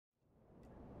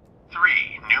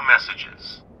3 new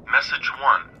messages. Message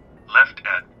 1, left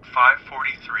at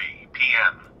 5:43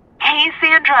 p.m. Hey,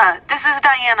 Sandra, this is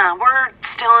Diana. We're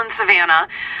still in Savannah.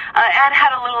 Ed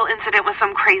had a little incident with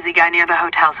some crazy guy near the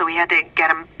hotel, so we had to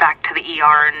get him back to the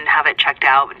ER and have it checked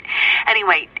out.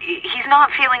 Anyway, he's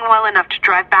not feeling well enough to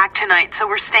drive back tonight, so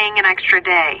we're staying an extra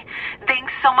day.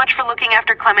 Thanks so much for looking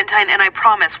after Clementine, and I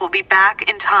promise we'll be back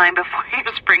in time before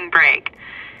your spring break.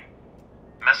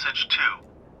 Message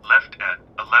 2, left at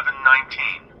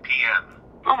 11:19 p.m.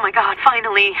 Oh my God,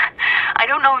 finally. I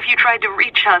don't know if you tried to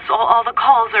reach us. All the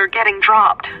calls are getting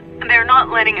dropped. They're not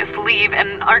letting us leave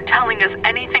and aren't telling us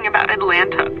anything about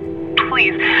Atlanta.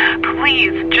 Please,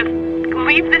 just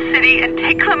leave the city and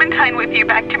take Clementine with you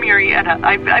back to Murrieta.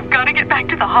 I've got to get back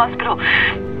to the hospital.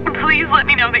 Please let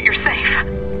me know that you're safe.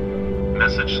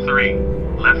 Message 3,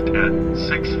 left at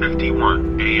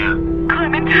 6:51 a.m.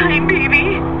 Clementine,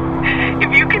 baby.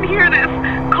 If you can hear this,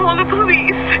 call the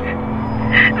police.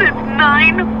 That's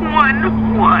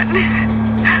 911.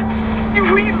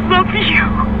 We love you.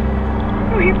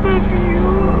 We love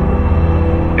you.